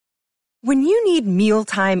When you need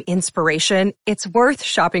mealtime inspiration, it's worth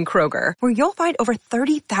shopping Kroger, where you'll find over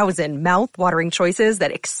 30,000 mouth-watering choices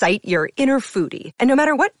that excite your inner foodie. And no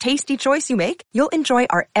matter what tasty choice you make, you'll enjoy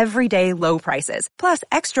our everyday low prices, plus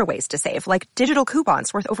extra ways to save, like digital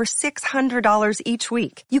coupons worth over $600 each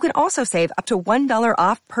week. You can also save up to $1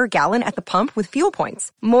 off per gallon at the pump with fuel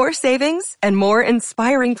points. More savings and more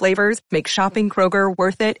inspiring flavors make shopping Kroger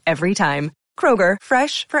worth it every time. Kroger,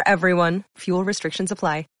 fresh for everyone. Fuel restrictions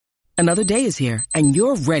apply. Another day is here, and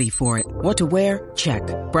you're ready for it. What to wear? Check.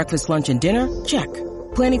 Breakfast, lunch, and dinner? Check.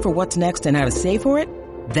 Planning for what's next and how to save for it?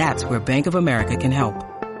 That's where Bank of America can help.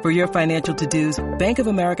 For your financial to-dos, Bank of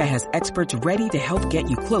America has experts ready to help get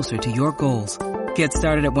you closer to your goals. Get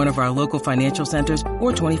started at one of our local financial centers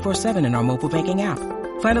or 24/7 in our mobile banking app.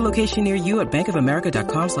 Find a location near you at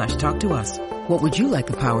bankofamerica.com/talktous. What would you like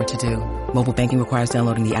the power to do? Mobile banking requires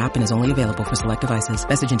downloading the app and is only available for select devices.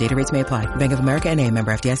 Message and data rates may apply. Bank of America N.A.,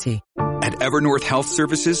 member FDIC. At Evernorth Health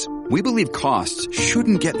Services, we believe costs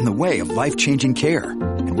shouldn't get in the way of life-changing care,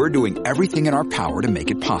 and we're doing everything in our power to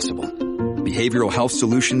make it possible. Behavioral health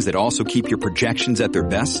solutions that also keep your projections at their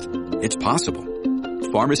best? It's possible.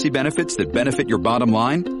 Pharmacy benefits that benefit your bottom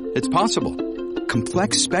line? It's possible.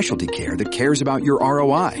 Complex specialty care that cares about your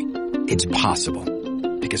ROI? It's possible.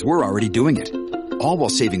 Because we're already doing it. All while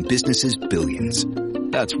saving businesses billions.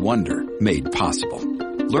 That's Wonder made possible.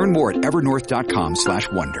 Learn more at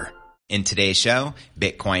evernorth.com/wonder. In today's show,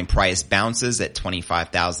 Bitcoin price bounces at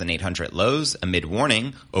 25,800 lows amid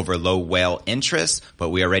warning over low whale interest, but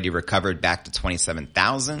we already recovered back to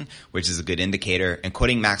 27,000, which is a good indicator. And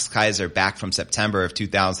quoting Max Kaiser back from September of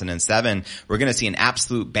 2007, we're going to see an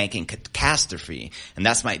absolute banking catastrophe. And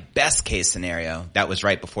that's my best case scenario. That was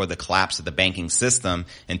right before the collapse of the banking system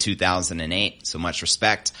in 2008. So much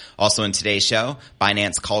respect. Also in today's show,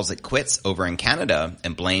 Binance calls it quits over in Canada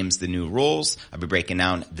and blames the new rules. I'll be breaking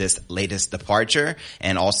down this latest departure.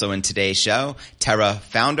 And also in today's show, Terra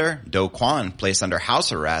founder Do Kwon placed under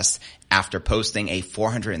house arrest after posting a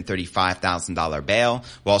 $435,000 bail.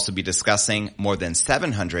 We'll also be discussing more than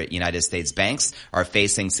 700 United States banks are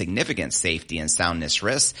facing significant safety and soundness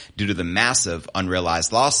risks due to the massive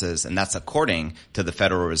unrealized losses, and that's according to the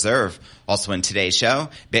Federal Reserve. Also in today's show,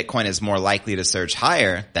 Bitcoin is more likely to surge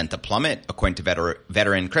higher than to plummet, according to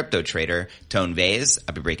veteran crypto trader Tone Vays.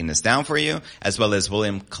 I'll be breaking this down for you, as well as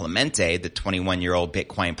William Clemente, the 21-year-old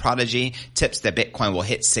Bitcoin prodigy, tips that Bitcoin will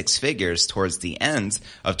hit six figures towards the end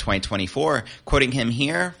of 2024. Quoting him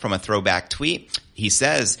here from a throwback tweet, he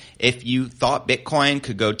says, if you thought Bitcoin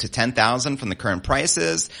could go to 10,000 from the current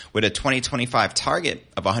prices with a 2025 target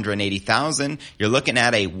of 180,000, you're looking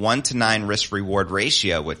at a 1-to-9 risk reward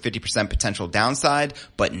ratio with 50% potential downside,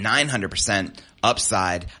 but 900%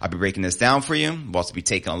 upside. I'll be breaking this down for you. We'll also be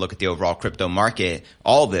taking a look at the overall crypto market.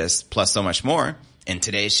 All this plus so much more in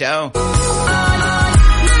today's show.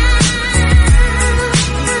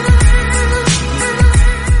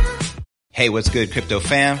 Hey, what's good, crypto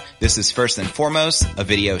fam? This is first and foremost a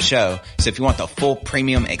video show. So if you want the full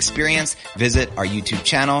premium experience, visit our YouTube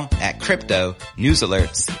channel at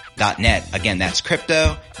cryptonewsalerts.net. Again, that's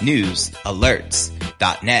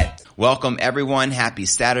cryptonewsalerts.net. Welcome everyone. Happy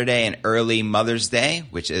Saturday and early Mother's Day,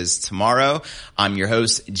 which is tomorrow. I'm your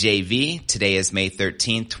host, JV. Today is May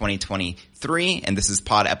 13th, 2023, and this is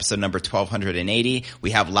pod episode number 1280. We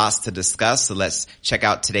have lots to discuss, so let's check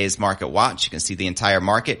out today's market watch. You can see the entire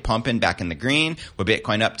market pumping back in the green, with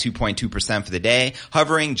Bitcoin up 2.2% for the day,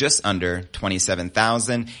 hovering just under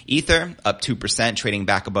 27,000. Ether up 2%, trading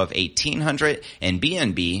back above 1,800, and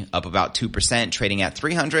BNB up about 2%, trading at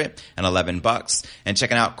 $311. And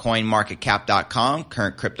checking out CoinMarketCap.com,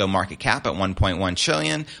 current crypto market cap at 1.1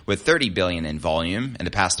 trillion, with 30 billion in volume. In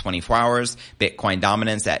the past 24 hours, Bitcoin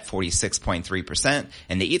dominance at 46.3%,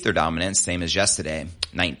 and the Ether dominance, same as yesterday,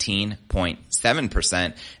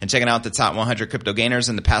 19.7%. And checking out the top 100 crypto gainers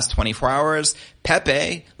in the past 24 hours,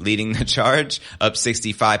 Pepe leading the charge, up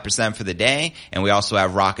 65% for the day. And we also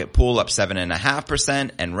have Rocket Pool up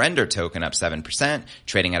 7.5%, and Render Token up 7%,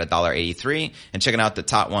 trading at $1.83. And checking out the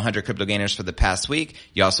top 100 crypto gainers for the past week,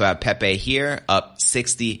 you also have Pepe here up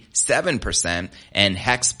 67%, and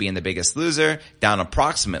Hex being the biggest loser, down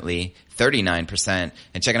approximately 39%.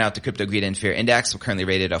 And checking out the Crypto Greed and Fear Index, we're currently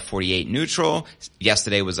rated a 48 neutral.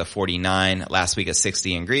 Yesterday was a 49, last week a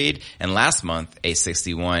 60 in greed, and last month a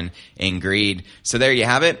 61 in greed. So there you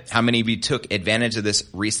have it. How many of you took advantage of this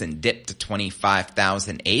recent dip to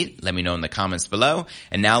 25,008? Let me know in the comments below.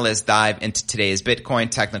 And now let's dive into today's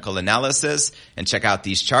Bitcoin technical analysis and check out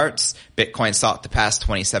these charts. Bitcoin sought to pass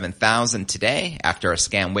 27,000 today after a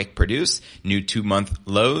scam wick produced new 2-month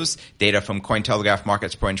lows. Data from Cointelegraph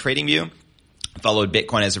Markets Pro and TradingView Followed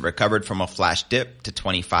Bitcoin as it recovered from a flash dip to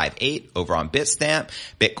 25.8 over on Bitstamp.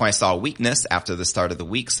 Bitcoin saw weakness after the start of the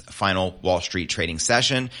week's final Wall Street trading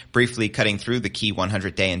session, briefly cutting through the key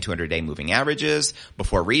 100-day and 200-day moving averages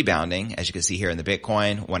before rebounding, as you can see here in the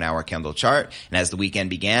Bitcoin 1-hour candle chart. And as the weekend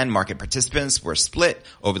began, market participants were split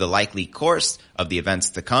over the likely course of the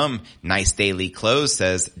events to come. Nice daily close,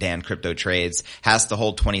 says Dan Crypto Trades, has to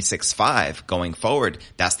hold 26.5 going forward.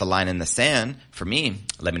 That's the line in the sand for me.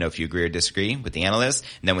 Let me know if you agree or disagree with the analyst.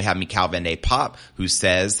 And then we have Mikhail Vende Pop, who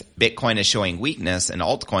says Bitcoin is showing weakness and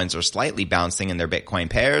altcoins are slightly bouncing in their Bitcoin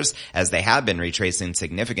pairs as they have been retracing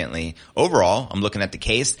significantly. Overall, I'm looking at the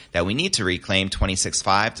case that we need to reclaim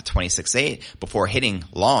 26.5 to 26.8 before hitting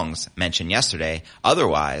longs mentioned yesterday.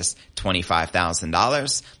 Otherwise,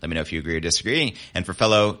 $25,000. Let me know if you agree or disagree. And for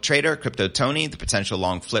fellow trader Crypto Tony, the potential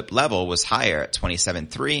long flip level was higher at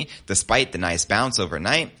 27.3 despite the nice bounce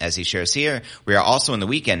overnight. As he shares here, we are also in the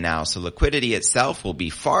weekend now, so liquidity itself will be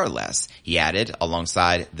far less, he added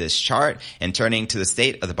alongside this chart. And turning to the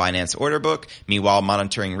state of the Binance order book, meanwhile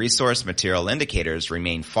monitoring resource material indicators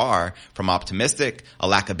remain far from optimistic. A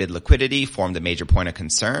lack of bid liquidity formed a major point of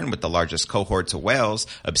concern, with the largest cohorts of whales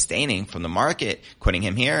abstaining from the market. Quoting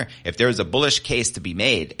him here, if there is a bullish case to be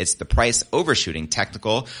made, it's the price overshooting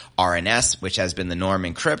technical RNS, which has been the norm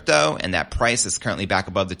in crypto, and that price is currently back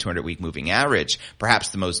above the 200-week moving average. Perhaps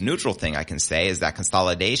the most neutral thing I can say is that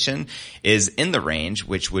consolidation is in the range,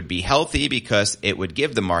 which would be healthy because it would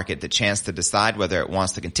give the market the chance to decide whether it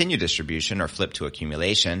wants to continue distribution or flip to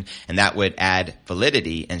accumulation, and that would add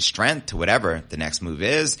validity and strength to whatever the next move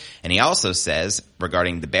is. And he also says,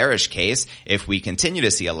 regarding the bearish case, if we continue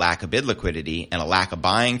to see a lack of bid liquidity and a lack of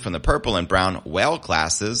buying from the purple and brown whale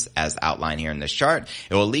classes, as outlined here in this chart,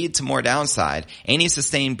 it will lead to more downside. Any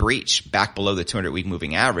sustained breach back below the 200-week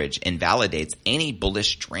moving average invalidates any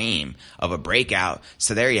bullish dream of a breakout.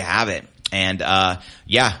 So there you have it. And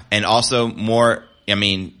and also more,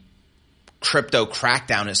 crypto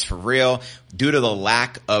crackdown is for real. Due to the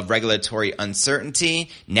lack of regulatory uncertainty,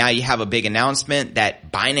 now you have a big announcement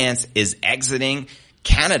that Binance is exiting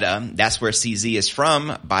Canada. That's where CZ is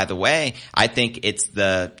from, by the way. I think it's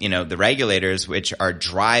the regulators which are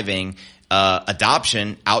driving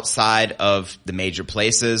adoption outside of the major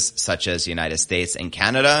places such as the United States and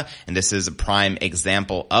Canada, and this is a prime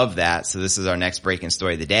example of that. So this is our next breaking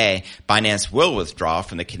story of the day. Binance will withdraw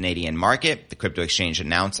from the Canadian market. The crypto exchange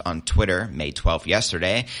announced on Twitter May 12th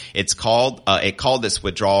yesterday. It called this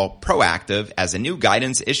withdrawal proactive as a new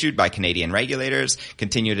guidance issued by Canadian regulators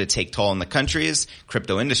continue to take toll in the country's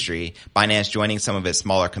crypto industry. Binance joining some of its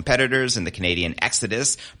smaller competitors in the Canadian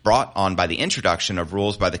exodus brought on by the introduction of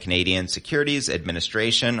rules by the Canadian Securities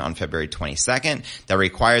Administration on February 22nd that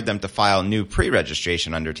required them to file new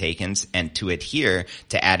pre-registration undertakings and to adhere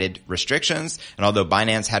to added restrictions. And although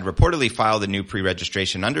Binance had reportedly filed a new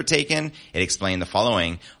pre-registration undertaking, it explained the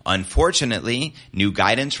following. Unfortunately, new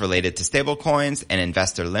guidance related to stablecoins and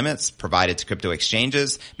investor limits provided to crypto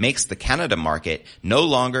exchanges makes the Canada market no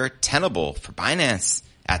longer tenable for Binance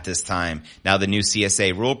at this time. Now, the new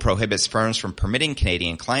CSA rule prohibits firms from permitting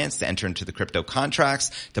Canadian clients to enter into the crypto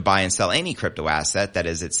contracts to buy and sell any crypto asset that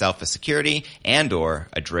is itself a security and or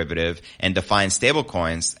a derivative, and defines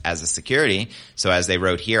stablecoins as a security. So as they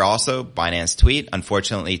wrote here also, Binance tweet,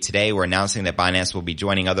 unfortunately today we're announcing that Binance will be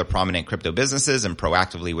joining other prominent crypto businesses and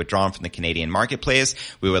proactively withdrawn from the Canadian marketplace.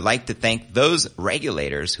 We would like to thank those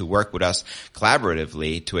regulators who work with us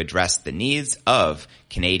collaboratively to address the needs of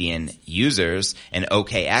Canadian users. And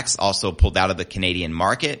OKX also pulled out of the Canadian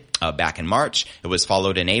market back in March. It was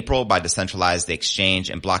followed in April by decentralized exchange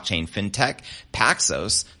and blockchain fintech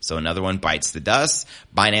Paxos. So another one bites the dust.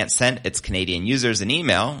 Binance sent its Canadian users an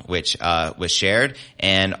email, which was shared.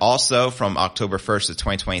 And also from October 1st of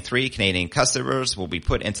 2023, Canadian customers will be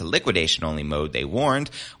put into liquidation-only mode, they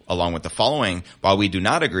warned, along with the following. While we do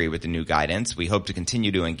not agree with the new guidance, we hope to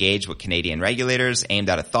continue to engage with Canadian regulators aimed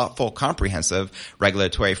at a thoughtful, comprehensive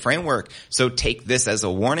regulatory framework. So take this as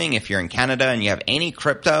a warning. If you're in Canada and you have any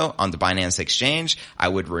crypto on the Binance exchange, I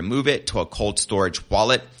would remove it to a cold storage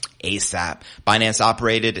wallet ASAP. Binance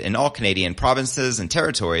operated in all Canadian provinces and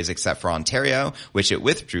territories except for Ontario, which it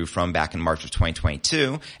withdrew from back in March of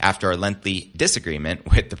 2022 after a lengthy disagreement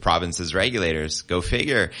with the province's regulators. Go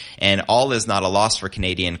figure. And all is not a loss for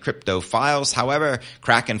Canadian crypto files. However,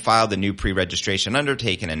 Kraken filed a new pre-registration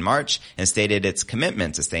undertaking in March and stated its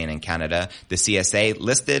commitment to staying in Canada. The CSA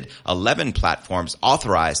listed 11 platforms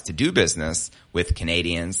authorized to do business with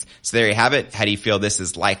Canadians. So there you have it. How do you feel this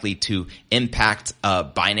is likely to impact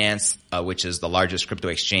Binance, which is the largest crypto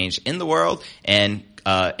exchange in the world? And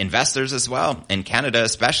investors as well, in Canada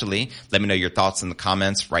especially. Let me know your thoughts in the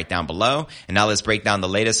comments right down below. And now let's break down the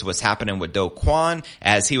latest of what's happening with Do Kwon,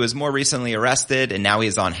 as he was more recently arrested and now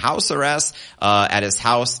he's on house arrest at his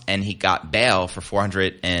house, and he got bail for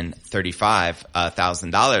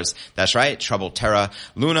 $435,000. That's right, Troubled Terra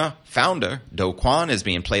Luna founder Do Kwon is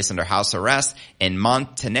being placed under house arrest in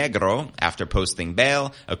Montenegro after posting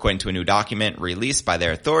bail. According to a new document released by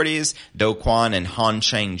their authorities, Do Kwon and Han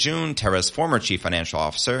Chang-jun, Terra's former chief financial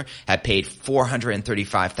officer, had paid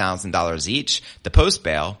 $435,000 each to post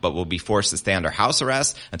bail, but will be forced to stay under house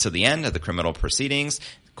arrest until the end of the criminal proceedings.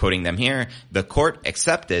 Quoting them here, the court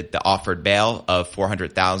accepted the offered bail of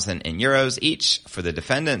 400,000 euros each for the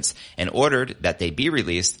defendants and ordered that they be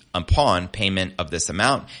released upon payment of this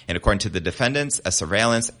amount. And according to the defendants, a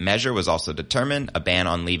surveillance measure was also determined, a ban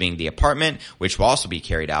on leaving the apartment, which will also be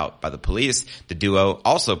carried out by the police. The duo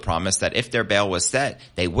also promised that if their bail was set,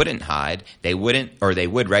 they wouldn't hide, they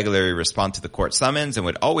would regularly respond to the court summons and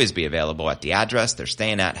would always be available at the address they're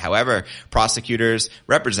staying at. However, prosecutors'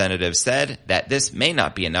 representatives said that this may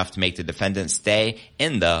not be enough to make the defendants stay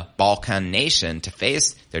in the Balkan nation to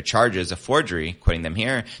face their charges of forgery. Quoting them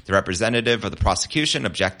here, the representative of the prosecution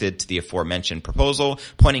objected to the aforementioned proposal,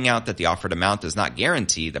 pointing out that the offered amount does not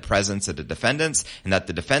guarantee the presence of the defendants and that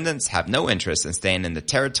the defendants have no interest in staying in the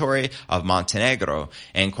territory of Montenegro.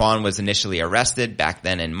 And Kwon was initially arrested back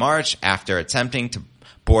then in March after attempting to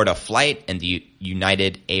board a flight in the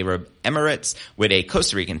United Arab Emirates with a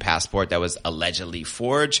Costa Rican passport that was allegedly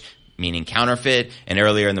forged, meaning counterfeit. And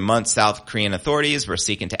earlier in the month, South Korean authorities were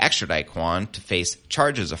seeking to extradite Kwon to face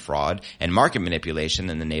charges of fraud and market manipulation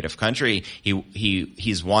in the native country.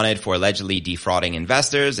 He's wanted for allegedly defrauding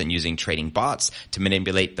investors and using trading bots to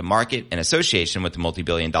manipulate the market in association with the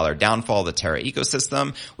multi-billion-dollar downfall of the Terra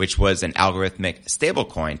ecosystem, which was an algorithmic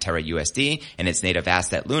stablecoin, Terra USD, and its native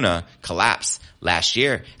asset Luna collapsed last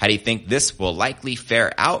year. How do you think this will likely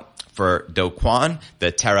fare out for Do Kwon,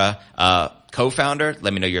 the Terra co-founder?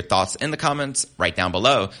 Let me know your thoughts in the comments right down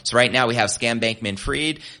below. So right now we have Scam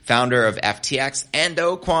Bankman-Fried, founder of FTX, and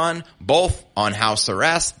Do Kwon, both on house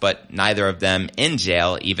arrest, but neither of them in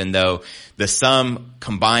jail, even though the sum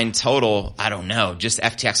combined total, I don't know, just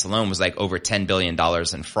FTX alone was like over $10 billion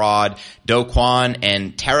in fraud. Do Kwon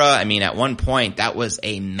and Terra, I mean, at one point, that was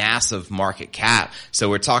a massive market cap. So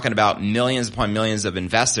we're talking about millions upon millions of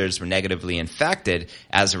investors were negatively infected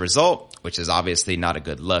as a result, which is obviously not a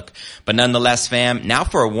good look. But nonetheless, fam, now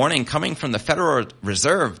for a warning coming from the Federal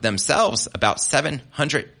Reserve themselves about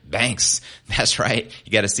 700 banks. That's right.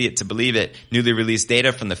 You got to see it to believe it. Newly released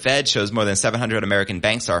data from the Fed shows more than 700 American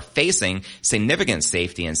banks are facing significant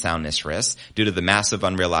safety and soundness risks due to the massive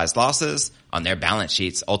unrealized losses on their balance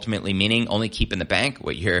sheets, ultimately meaning only keep in the bank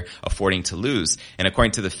what you're affording to lose. And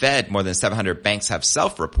according to the Fed, more than 700 banks have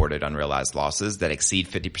self-reported unrealized losses that exceed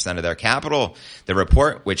 50% of their capital. The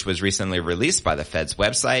report, which was recently released by the Fed's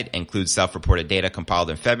website, includes self-reported data compiled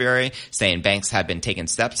in February, saying banks have been taking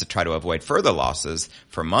steps to try to avoid further losses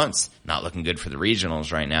for months. Not looking good for the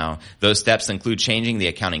regionals right now. Those steps include changing the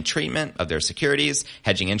accounting treatment of their securities,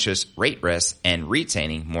 hedging interest rate risks, and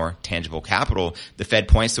retaining more tangible capital. The Fed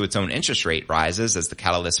points to its own interest rate rises as the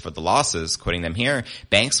catalyst for the losses. Quoting them here,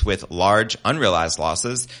 banks with large unrealized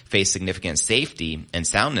losses face significant safety and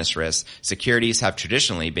soundness risks. Securities have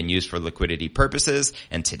traditionally been used for liquidity purposes,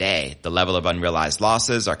 and today the level of unrealized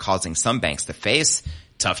losses are causing some banks to face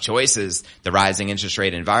tough choices. The rising interest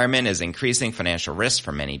rate environment is increasing financial risk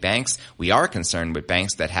for many banks. We are concerned with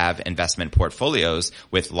banks that have investment portfolios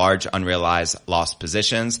with large unrealized loss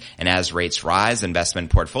positions, and as rates rise,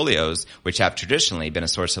 investment portfolios, which have traditionally been a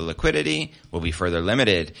source of liquidity, will be further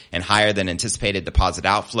limited, and higher than anticipated deposit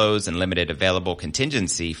outflows and limited available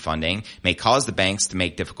contingency funding may cause the banks to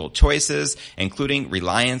make difficult choices, including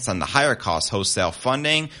reliance on the higher cost wholesale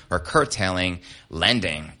funding or curtailing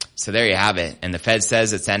lending. So there you have it. And the Fed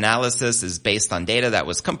says its analysis is based on data that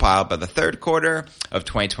was compiled by the third quarter of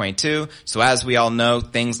 2022. So as we all know,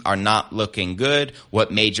 things are not looking good.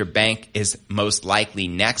 What major bank is most likely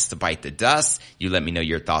next to bite the dust? You let me know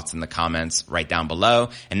your thoughts in the comments right down below.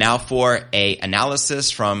 And now for a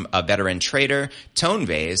analysis from a veteran trader, Tone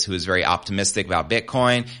Vase, who is very optimistic about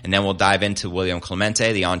Bitcoin. And then we'll dive into William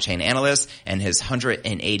Clemente, the on-chain analyst, and his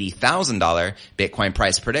 $180,000 Bitcoin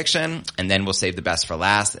price prediction. And then we'll save the best for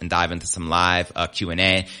last and dive into some live Q&A.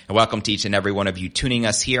 And welcome to each and every one of you tuning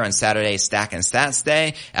us here on Saturday Stack and Stats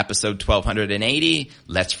Day, episode 1280.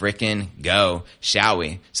 Let's frickin' go, shall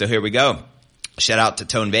we? So here we go. Shout out to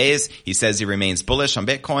Tone Vase. He says he remains bullish on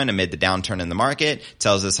Bitcoin amid the downturn in the market.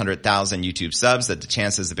 Tells us 100,000 YouTube subs that the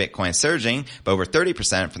chances of Bitcoin surging by over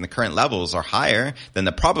 30% from the current levels are higher than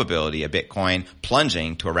the probability of Bitcoin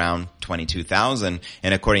plunging to around 22,000.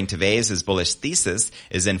 And according to Vase, his bullish thesis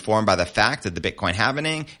is informed by the fact that the Bitcoin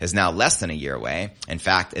halving is now less than a year away. In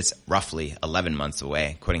fact, it's roughly 11 months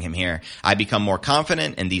away. Quoting him here, I become more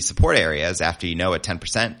confident in these support areas after a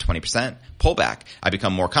 10%, 20% pullback. I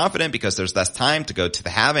become more confident because there's less time to go to the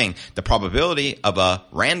halving. The probability of a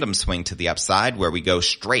random swing to the upside where we go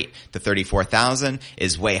straight to 34,000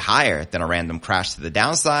 is way higher than a random crash to the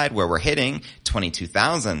downside where we're hitting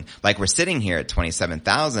 22,000. Like we're sitting here at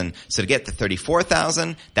 27,000. So to get to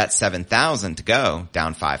 34,000, that's 7,000 to go,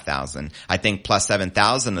 down 5,000. I think plus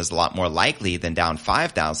 7,000 is a lot more likely than down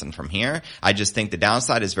 5,000 from here. I just think the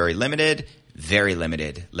downside is very limited. Very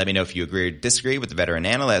limited. Let me know if you agree or disagree with the veteran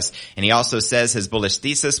analyst. And he also says his bullish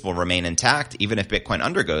thesis will remain intact even if Bitcoin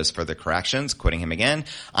undergoes further corrections. Quoting him again,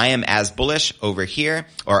 I'm as bullish over here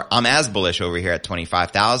at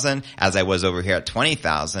 25,000 as I was over here at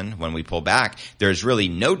 20,000 when we pull back. There's really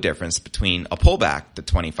no difference between a pullback to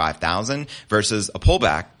 25,000 versus a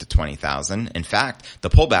pullback to 20,000. In fact, the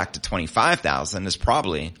pullback to 25,000 is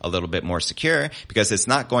probably a little bit more secure because it's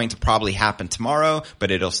not going to probably happen tomorrow,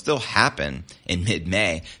 but it'll still happen in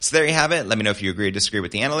mid-May. So there you have it. Let me know if you agree or disagree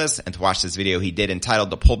with the analyst. And to watch this video he did entitled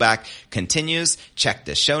The Pullback Continues, check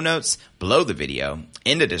the show notes below the video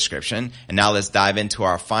in the description. And now let's dive into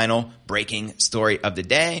our final breaking story of the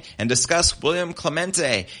day and discuss William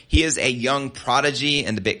Clemente. He is a young prodigy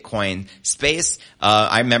in the Bitcoin space.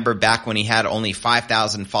 I remember back when he had only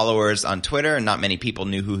 5,000 followers on Twitter and not many people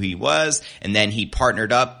knew who he was. And then he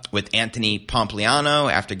partnered up with Anthony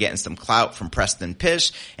Pompliano after getting some clout from Preston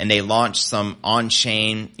Pysh, and they launched some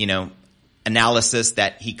on-chain, analysis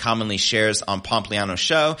that he commonly shares on Pompliano's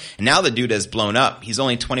show. And now the dude has blown up. He's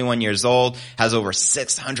only 21 years old, has over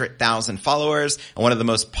 600,000 followers, and one of the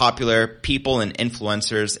most popular people and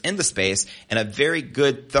influencers in the space, and a very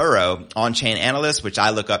good, thorough on-chain analyst, which I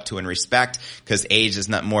look up to and respect because age is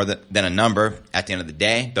not more than a number at the end of the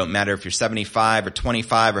day. Don't matter if you're 75 or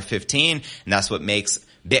 25 or 15, and that's what makes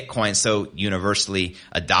Bitcoin so universally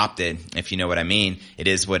adopted, if you know what I mean. It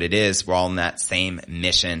is what it is. We're all in that same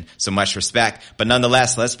mission. So much respect. But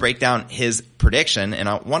nonetheless, let's break down his prediction. And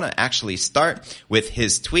I want to actually start with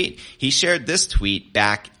his tweet. He shared this tweet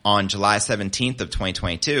back on July 17th of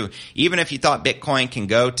 2022. Even if you thought Bitcoin can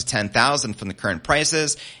go to 10,000 from the current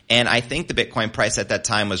prices, and I think the Bitcoin price at that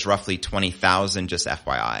time was roughly 20,000, just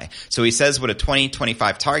FYI. So he says with a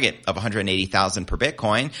 2025 target of 180,000 per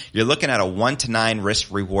Bitcoin, you're looking at a 1-to-9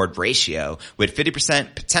 risk reward ratio with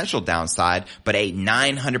 50% potential downside, but a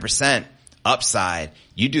 900% upside.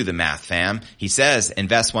 You do the math, fam. He says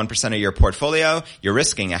invest 1% of your portfolio. You're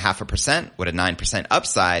risking a 0.5% with a 9%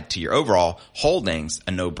 upside to your overall holdings.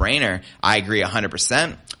 A no-brainer. I agree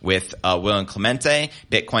 100% with William Clemente.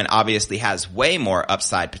 Bitcoin obviously has way more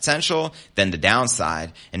upside potential than the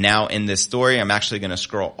downside. And now in this story, I'm actually going to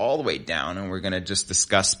scroll all the way down and we're going to just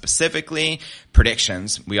discuss specifically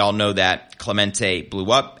predictions. We all know that Clemente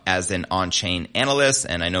blew up as an on-chain analyst,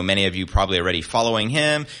 and I know many of you probably already following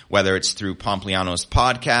him, whether it's through Pompliano's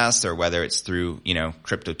podcast or whether it's through,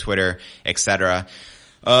 crypto Twitter, etc.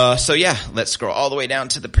 So yeah, let's scroll all the way down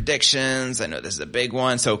to the predictions. I know this is a big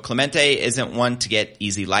one. So Clemente isn't one to get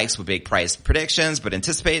easy likes with big price predictions, but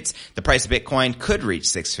anticipates the price of Bitcoin could reach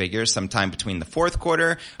six figures sometime between the fourth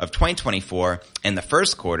quarter of 2024 and the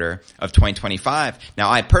first quarter of 2025.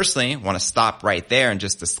 Now, I personally want to stop right there and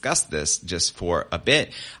just discuss this just for a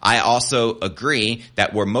bit. I also agree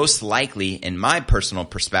that we're most likely, in my personal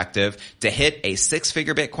perspective, to hit a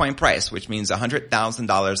six-figure Bitcoin price, which means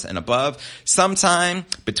 $100,000 and above sometime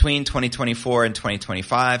between 2024 and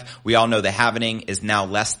 2025. We all know the halving is now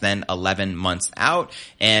less than 11 months out.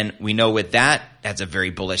 And we know with that, that's a very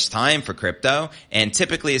bullish time for crypto. And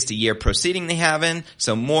typically it's the year preceding the halving.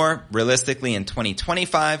 So more realistically in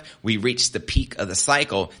 2025, we reach the peak of the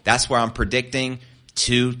cycle. That's where I'm predicting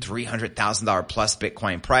 $200,000-$300,000 plus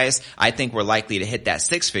Bitcoin price. I think we're likely to hit that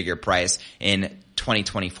six-figure price in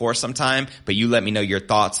 2024 sometime, but you let me know your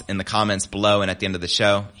thoughts in the comments below, and at the end of the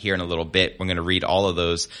show here in a little bit we're going to read all of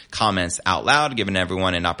those comments out loud, giving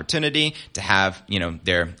everyone an opportunity to have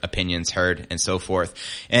their opinions heard and so forth.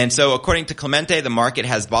 And so according to Clemente, the market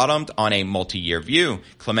has bottomed on a multi-year view.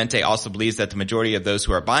 Clemente also believes that the majority of those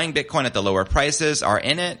who are buying Bitcoin at the lower prices are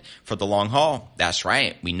in it for the long haul. That's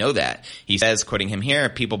right, we know that. He says, quoting him here,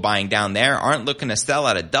 people buying down there aren't looking to sell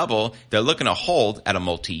at a double, they're looking to hold at a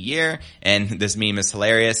multi-year, and this means meme is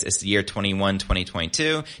hilarious. It's the year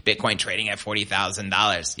 2022. Bitcoin trading at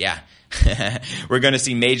 $40,000. Yeah. We're going to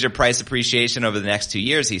see major price appreciation over the next 2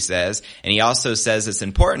 years, he says. And he also says it's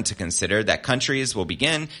important to consider that countries will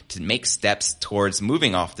begin to make steps towards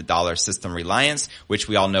moving off the dollar system reliance, which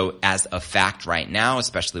we all know as a fact right now,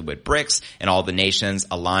 especially with BRICS and all the nations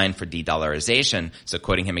aligned for de-dollarization. So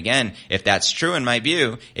quoting him again, if that's true in my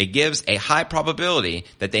view, it gives a high probability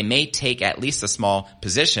that they may take at least a small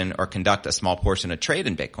position or conduct a small portion of trade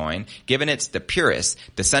in Bitcoin, given it's the purest,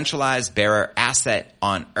 decentralized bearer asset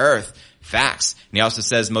on earth. Facts. And he also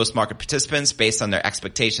says most market participants, based on their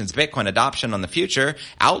expectations of Bitcoin adoption on the future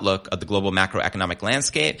outlook of the global macroeconomic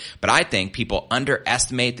landscape. But I think people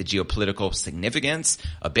underestimate the geopolitical significance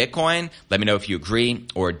of Bitcoin. Let me know if you agree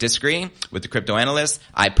or disagree with the crypto analyst.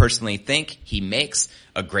 I personally think he makes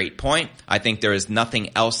a great point. I think there is nothing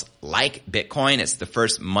else like Bitcoin. It's the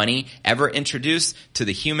first money ever introduced to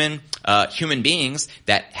the human beings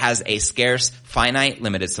that has a scarce, finite,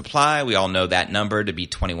 limited supply. We all know that number to be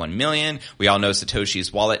 21 million. We all know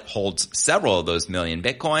Satoshi's wallet holds several of those million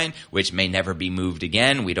Bitcoin, which may never be moved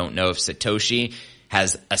again. We don't know if Satoshi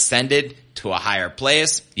has ascended to a higher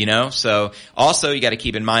place, So also you got to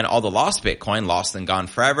keep in mind all the lost Bitcoin, lost and gone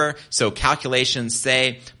forever. So calculations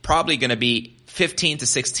say probably going to be 15 to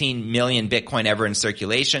 16 million Bitcoin ever in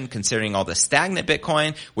circulation, considering all the stagnant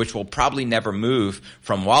Bitcoin, which will probably never move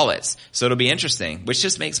from wallets. So it'll be interesting, which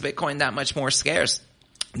just makes Bitcoin that much more scarce.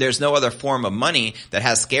 There's no other form of money that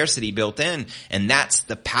has scarcity built in, and that's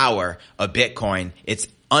the power of Bitcoin. It's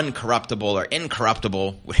uncorruptible or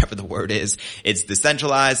incorruptible, whatever the word is. It's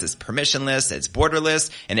decentralized, it's permissionless, it's borderless,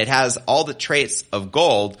 and it has all the traits of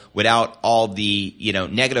gold without all the,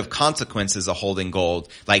 negative consequences of holding gold.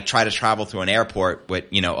 Like try to travel through an airport with,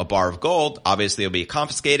 a bar of gold. Obviously it'll be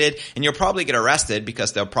confiscated and you'll probably get arrested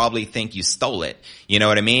because they'll probably think you stole it. You know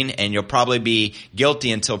what I mean? And you'll probably be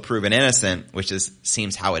guilty until proven innocent, which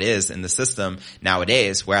seems how it is in the system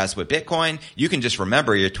nowadays. Whereas with Bitcoin, you can just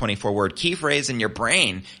remember your 24-word key phrase in your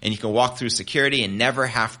brain, and you can walk through security and never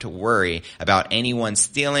have to worry about anyone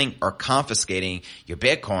stealing or confiscating your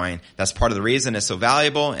Bitcoin. That's part of the reason it's so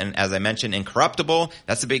valuable. And as I mentioned, incorruptible.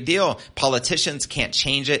 That's a big deal. Politicians can't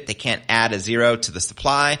change it. They can't add a zero to the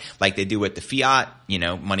supply like they do with the fiat.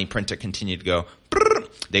 Money printer continue to go.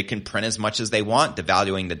 They can print as much as they want,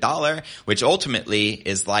 devaluing the dollar, which ultimately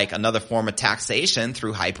is like another form of taxation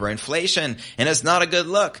through hyperinflation. And it's not a good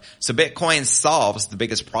look. So Bitcoin solves the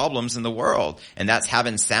biggest problems in the world. And that's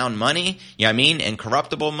having sound money,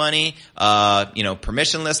 incorruptible money,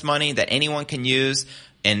 permissionless money that anyone can use.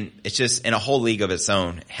 And it's just in a whole league of its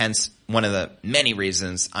own. Hence, one of the many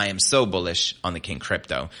reasons I am so bullish on the King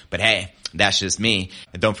Crypto. But hey, that's just me.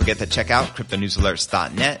 And don't forget to check out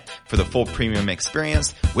cryptonewsalerts.net for the full premium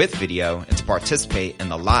experience with video and to participate in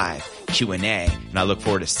the live Q&A. And I look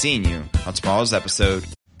forward to seeing you on tomorrow's episode.